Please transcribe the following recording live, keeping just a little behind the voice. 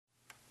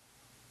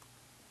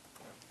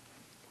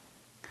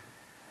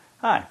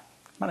Hi,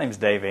 my name is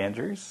Dave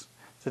Andrews.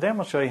 Today I'm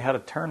going to show you how to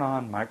turn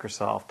on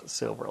Microsoft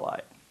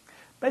Silverlight.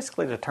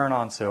 Basically, to turn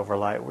on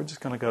Silverlight, we're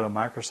just going to go to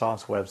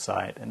Microsoft's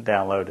website and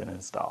download and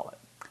install it.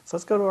 So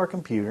let's go to our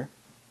computer.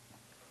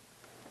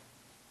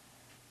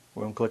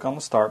 We're going to click on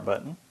the Start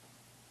button.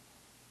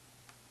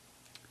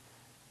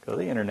 Go to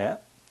the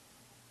Internet.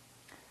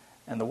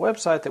 And the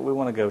website that we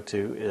want to go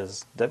to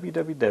is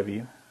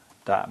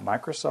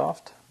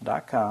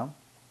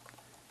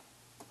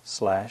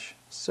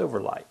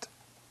www.microsoft.com/Silverlight.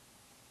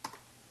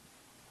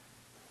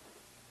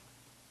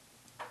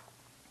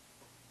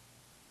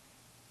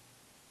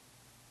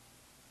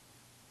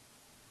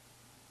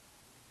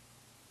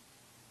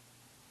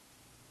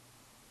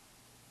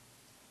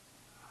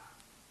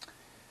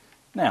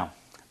 Now,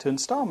 to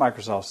install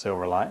Microsoft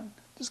Silverlight,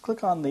 just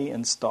click on the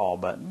Install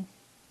button.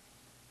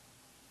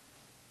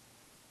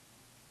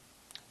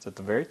 It's at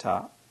the very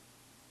top.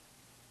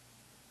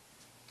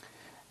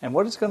 And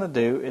what it's going to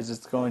do is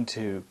it's going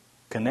to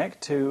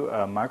connect to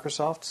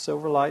Microsoft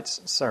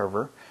Silverlight's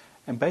server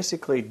and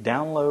basically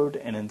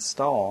download and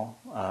install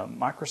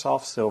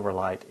Microsoft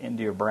Silverlight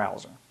into your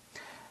browser.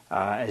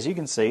 As you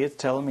can see, it's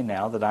telling me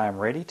now that I am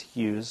ready to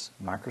use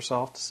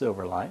Microsoft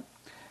Silverlight.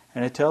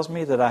 And it tells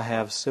me that I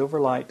have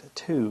Silverlight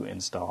 2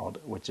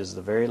 installed, which is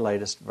the very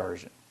latest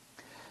version.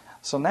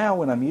 So now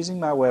when I'm using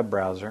my web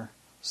browser,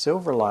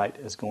 Silverlight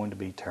is going to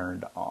be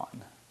turned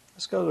on.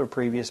 Let's go to the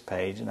previous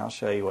page and I'll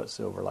show you what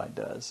Silverlight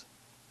does.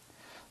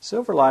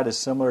 Silverlight is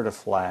similar to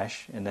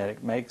Flash in that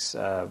it makes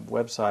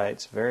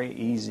websites very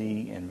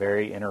easy and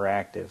very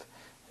interactive.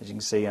 As you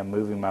can see, I'm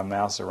moving my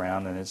mouse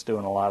around and it's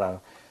doing a lot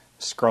of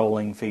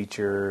scrolling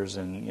features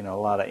and a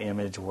lot of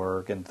image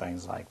work and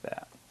things like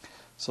that.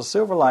 So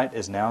Silverlight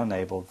is now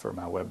enabled for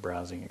my web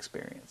browsing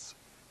experience.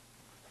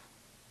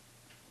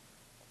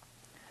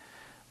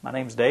 My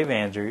name is Dave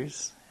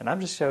Andrews, and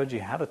I've just showed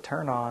you how to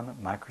turn on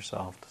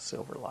Microsoft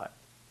Silverlight.